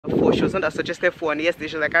4. She was not that suggested 4, and yesterday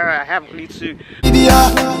she was like, alright, I have only 2.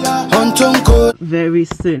 Very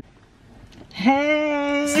soon.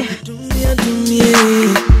 Hey!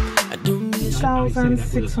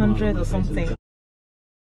 1,600 or something.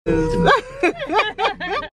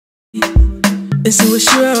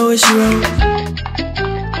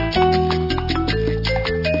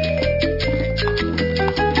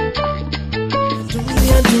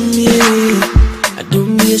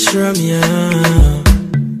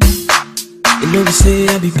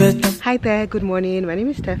 Hi there, good morning. My name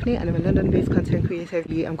is Stephanie and I'm a London-based content creator.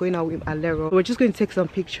 I'm going out with Alero. We're just going to take some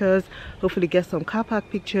pictures, hopefully get some car park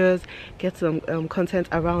pictures, get some content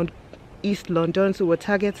around East London. So we're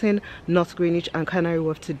targeting North Greenwich and Canary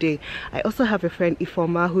Wharf today. I also have a friend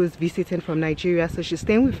Ifoma who's visiting from Nigeria, so she's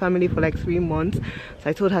staying with family for like 3 months.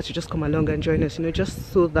 So I told her to just come along and join us, you know,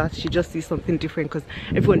 just so that she just sees something different, because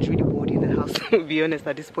everyone's really bored in the house to be honest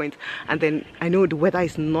at this point. And then I know the weather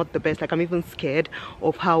is not the best. Like, I'm even scared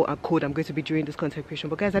of how cold I'm going to be during this content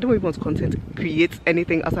creation. But guys, I don't even want to create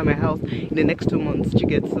anything outside my house in the next 2 months, you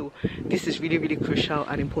get. So this is really, really crucial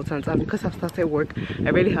and important, and because I've started work, I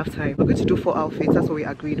really have time. We're going to do 4 outfits, that's what we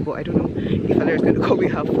agreed, but I don't know if Alera is going to come. We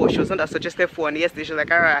have 4. She was not that suggested 4, and yesterday she was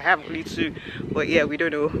like, alright, I have only 2. But yeah, we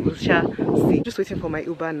don't know, we shall see. Just waiting for my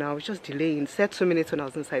Uber now. It's just delaying. It said 2 minutes when I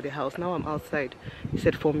was inside the house. Now I'm outside. It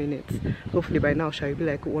said 4 minutes. Hopefully by now shall be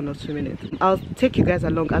like 1 or 2 minutes. I'll take you guys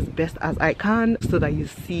along as best as I can so that you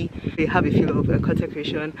see, they have a feel of content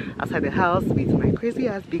creation outside the house with my crazy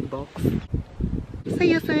ass big box.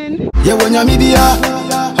 See you soon. So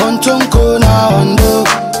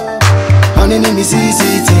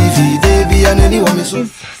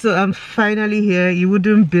I'm finally here. You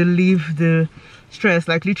wouldn't believe the stress.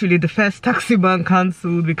 Like, literally the first taxi man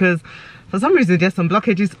cancelled because for some reason there's some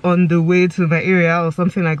blockages on the way to my area or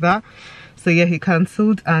something like that. So yeah, he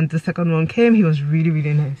cancelled, and the second one came. He was really,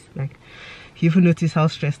 really nice. Like, he even noticed how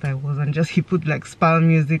stressed I was, and just he put like spa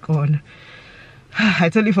music on. I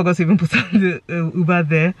totally forgot to even put on the Uber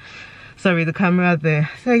there. Sorry, the camera there.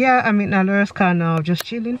 So yeah, I'm in Alera's car now, just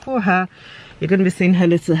chilling for her. You're gonna be saying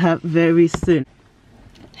hello to her very soon.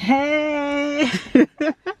 Hey!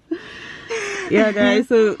 Yeah guys,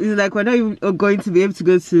 so it's like we're not even going to be able to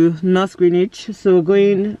go to North Greenwich, so we're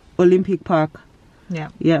going Olympic Park. Yeah,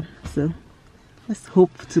 so let's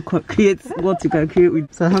hope to create what you can create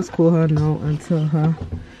with. So I have to call her now and tell her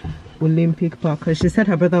Olympic Park, because she said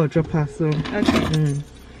her brother would drop her, so okay.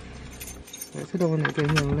 I said I want to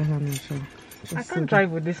get here, I'll let her know. So I can't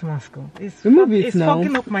drive with this mask on. Remove it now.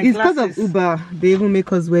 Fogging up my glasses. Because of Uber, they even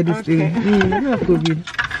make us wear this thing. You have COVID.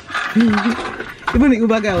 Even the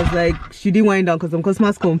Uber guy was like, she didn't wind down because some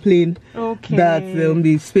customers complained that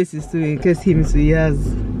the space is too in case him, so he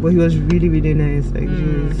has. But he was really, really nice. Like,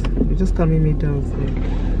 he just calming me down. So.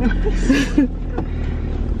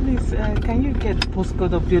 Please, can you get the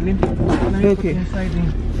postcode of the Olympic? Okay. Inside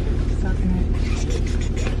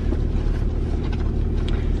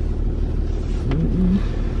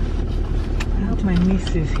I have my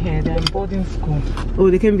nieces here. They're in boarding school. Oh,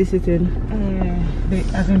 they came visiting?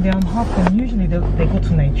 As in they're on half term. Usually they go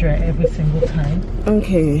to Nigeria every single time.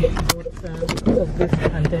 Okay. But because of this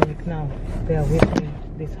pandemic now, they are waiting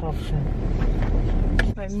this half term.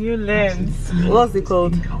 My new lens. What's it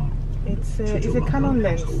called? It's a Canon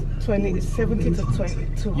lens, 70 to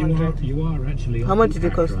 200. You are actually. How much did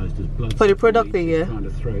it cost? For the product a year?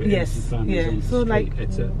 Yes, yeah. So like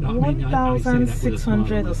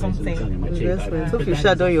 1,600 or something. Investment. So if you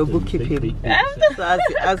shut down your bookkeeping, so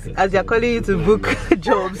as you're calling you to book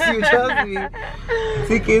jobs, you just be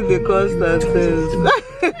taking the cost and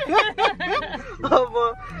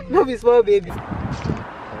no be small baby.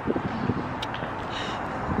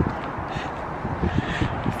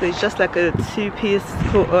 So it's just like a 2-piece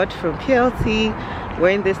coat from PLT,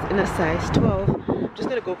 wearing this in a size 12. I'm just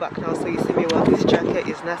gonna go back now so you see me well. This jacket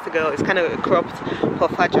is nasty girl. It's kind of a cropped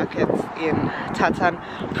puffer jacket in tartan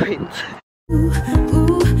print.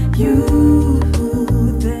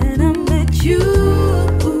 Then I met you.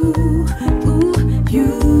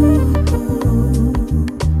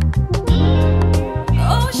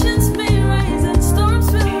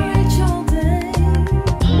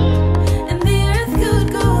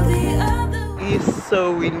 So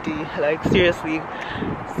windy, like seriously.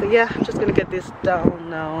 So yeah, I'm just gonna get this down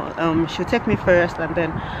now. She'll take me first, and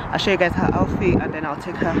then I'll show you guys her outfit, and then I'll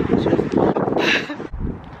take her pictures.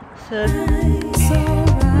 So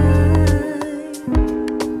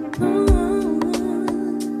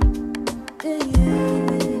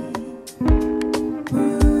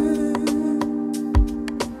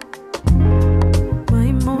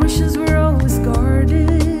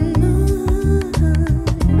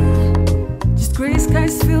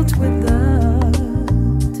skies feel built without.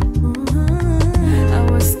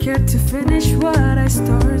 I was scared to finish what I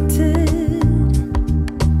started.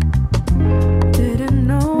 Didn't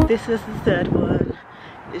know. This is the third one.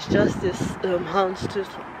 It's just this houndstooth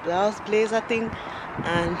blouse blazer thing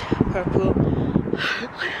and purple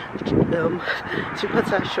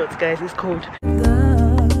three-quarter shorts, guys. It's cold.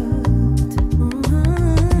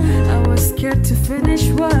 I was scared to finish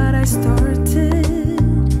what I started.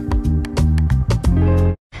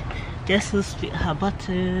 Guess who split her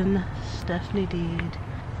button? Stephanie did.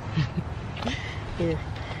 Yeah.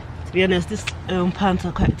 To be honest, this pants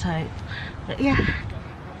are quite tight. But yeah.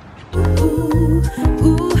 Ooh,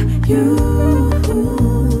 ooh, you.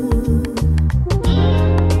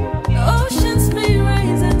 Oceans may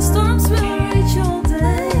rise and storms will rage all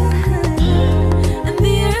day, and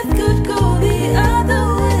the earth could go the other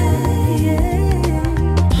way.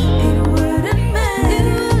 It wouldn't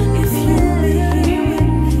matter if you be here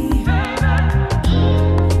with me,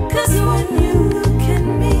 'cause when you look at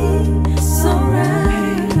me, so right.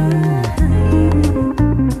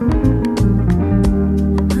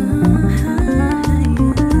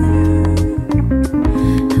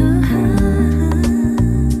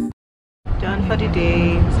 For the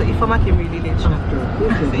day, so if I came really late,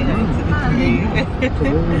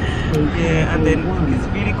 yeah, and then it's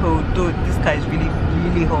really cold. Though this car is really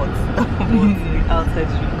hot, but the outside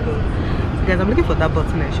is really cold. So guys, I'm looking for that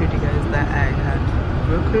button I showed you guys that I had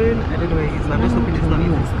broken. I don't know where it is, but I'm just hoping it's not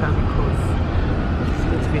in this car because it's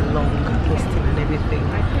going to be long posting and everything.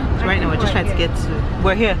 So right now we're just trying to get to.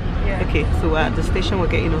 We're here. Okay, so we're at the station. We're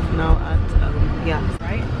getting off now at yeah.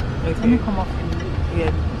 Right. Okay. Let me come off.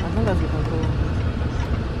 Yeah. As long as you can go.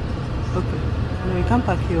 Okay. No, you can't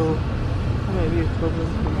park here. That might be a problem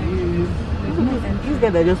for you. These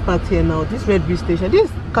guys are just parked here now. This Red Bull station.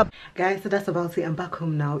 This cap. Guys, so that's about it. I'm back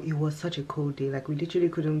home now. It was such a cold day. Like we literally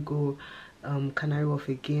couldn't go Canary Wharf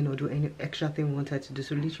again or do any extra thing we wanted to do.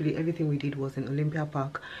 So literally everything we did was in Olympia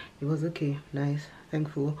Park. It was okay, nice,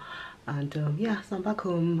 thankful. And yeah, so I'm back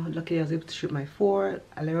home. Luckily I was able to shoot my 4.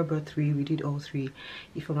 Alera brought 3. We did all 3.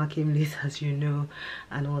 Ifeoma came late, as you know,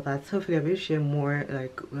 and all that. So hopefully I will share more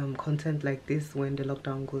like content like this when the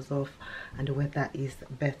lockdown goes off and the weather is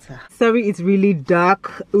better. Sorry, it's really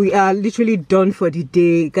dark. We are literally done for the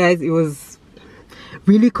day, guys. It was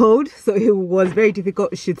really cold, so it was very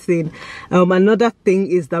difficult shooting. Another thing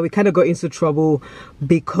is that we kind of got into trouble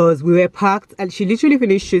because we were parked and she literally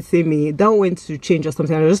finished shooting me. That went to change or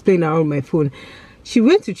something. I was just playing around with my phone. She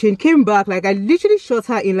went to change, came back, like I literally shot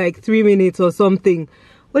her in like 3 minutes or something.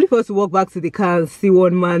 Only for us to walk back to the car and see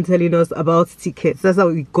one man telling us about tickets. That's how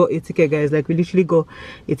we got a ticket, guys. Like we literally got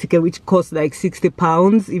a ticket which cost like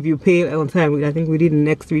 £60 if you pay on time. I think we did the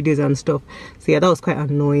next 3 days and stuff. So yeah, that was quite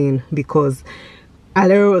annoying because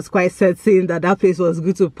Alera was quite certain that that place was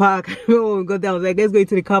good to park. When we got there, I was like, let's go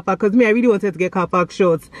into the car park, because me, I really wanted to get car park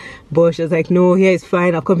shots, but she was like, no, here is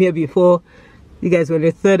fine, I've come here before. You guys were in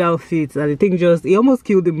the third outfit and the thing just, it almost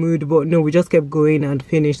killed the mood, but no, we just kept going and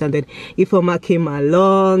finished. And then Ifeoma came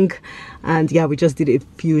along and yeah, we just did a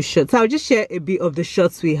few shots. So I'll just share a bit of the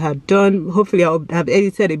shots we had done. Hopefully I'll have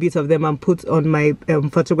edited a bit of them and put on my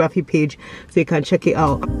photography page so you can check it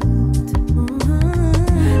out.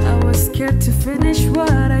 Scared to finish what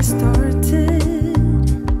I started.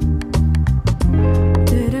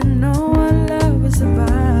 Didn't know what love was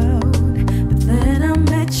about, but then I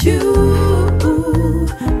met you.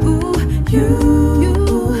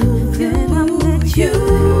 Then I met you.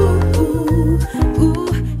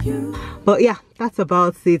 But yeah, that's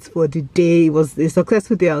about it for the day. It was a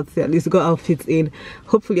successful day out there. At least we got outfits in.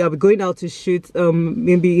 Hopefully I'll be going out to shoot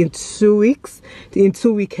maybe in 2 weeks, in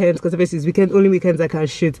 2 weekends, because obviously it's weekend, only weekends I can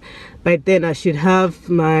shoot. By then I should have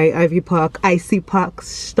my Ivy Park, IC Park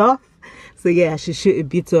stuff. So yeah, I should shoot a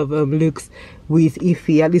bit of looks with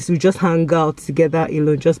Ify. At least we just hang out together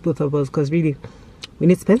alone, just both of us, because really we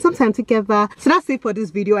need to spend some time together. So that's it for this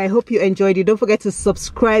video. I hope you enjoyed it. Don't forget to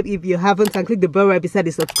subscribe if you haven't, and click the bell right beside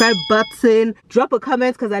the subscribe button. Drop a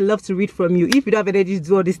comment because I love to read from you. If you don't have energy to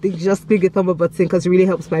do all these things, just click the thumb up button because it really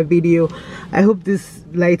helps my video. I hope this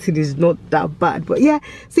lighting is not that bad, but yeah,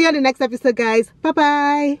 see you on the next episode, guys. Bye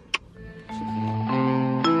bye.